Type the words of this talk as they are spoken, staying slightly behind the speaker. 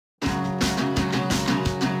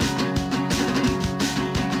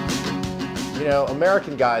You know,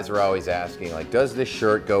 American guys are always asking, like, does this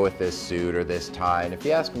shirt go with this suit or this tie? And if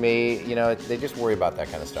you ask me, you know, they just worry about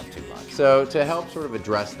that kind of stuff too much. So to help sort of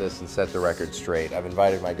address this and set the record straight, I've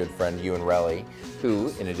invited my good friend Euan Rellie,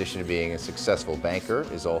 who, in addition to being a successful banker,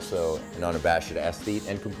 is also an unabashed aesthete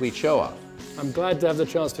and complete show-off. I'm glad to have the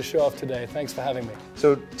chance to show off today. Thanks for having me.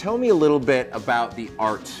 So tell me a little bit about the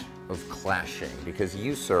art of clashing, because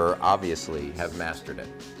you, sir, obviously have mastered it.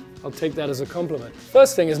 I'll take that as a compliment.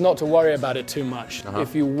 First thing is not to worry about it too much.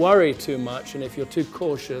 If you worry too much and if you're too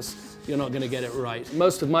cautious, you're not going to get it right.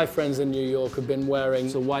 Most of my friends in New York have been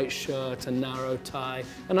wearing a white shirt, a narrow tie,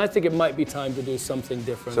 and I think it might be time to do something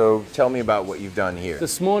different. So tell me about what you've done here.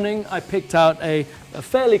 This morning I picked out a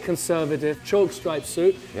fairly conservative chalk stripe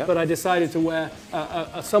suit, but I decided to wear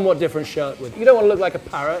a somewhat different shirt with it. You don't want to look like a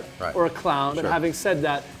parrot or a clown, but having said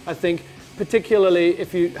that, I think particularly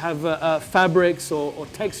if you have fabrics or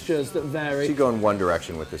textures that vary. So you go in one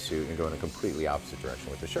direction with the suit and go in a completely opposite direction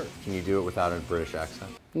with the shirt. Can you do it without a British accent?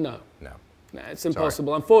 No. No. No, it's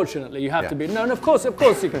impossible. Sorry. Unfortunately, you have to be. No, of course you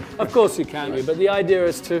can. Of course you can be. But the idea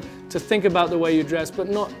is to think about the way you dress, but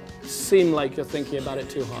not seem like you're thinking about it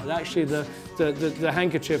too hard. Actually, the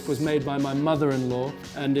handkerchief was made by my mother-in-law,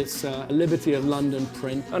 and it's a Liberty of London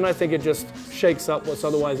print. And I think it just shakes up what's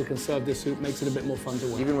otherwise a conservative suit, makes it a bit more fun to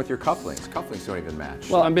wear. Even with your cufflinks. Cufflinks don't even match.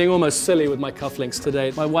 Well, I'm being almost silly with my cufflinks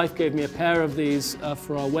today. My wife gave me a pair of these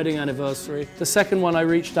for our wedding anniversary. The second one I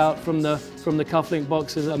reached out from the cufflink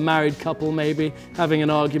box is a married couple maybe having an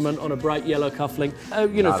argument on a bright yellow cufflink.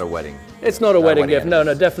 Not a wedding. It's not a wedding gift. No,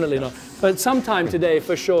 definitely not. But sometime today,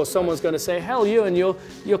 for sure, someone's going to say, hell, you and your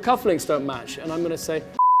cufflinks don't match. And I'm going to say,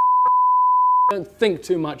 don't think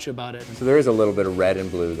too much about it. So there is a little bit of red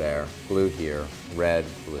and blue there. Blue here, red,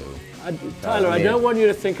 blue. Tyler, I don't want you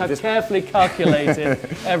to think I've carefully calculated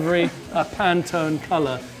every Pantone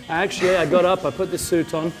color. I got up, I put this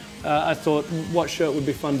suit on. I thought what shirt would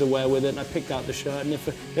be fun to wear with it, and I picked out the shirt. And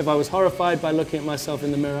if I was horrified by looking at myself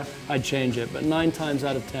in the mirror, I'd change it. But 9 times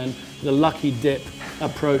out of 10, the lucky dip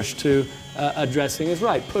approach to dressing is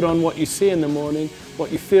right. Put on what you see in the morning,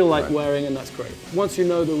 what you feel like wearing, and that's great. Once you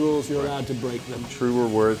know the rules, you're allowed to break them. Truer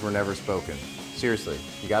words were never spoken. Seriously,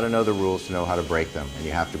 you got to know the rules to know how to break them, and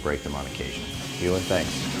you have to break them on occasion. Euan,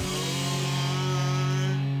 thanks.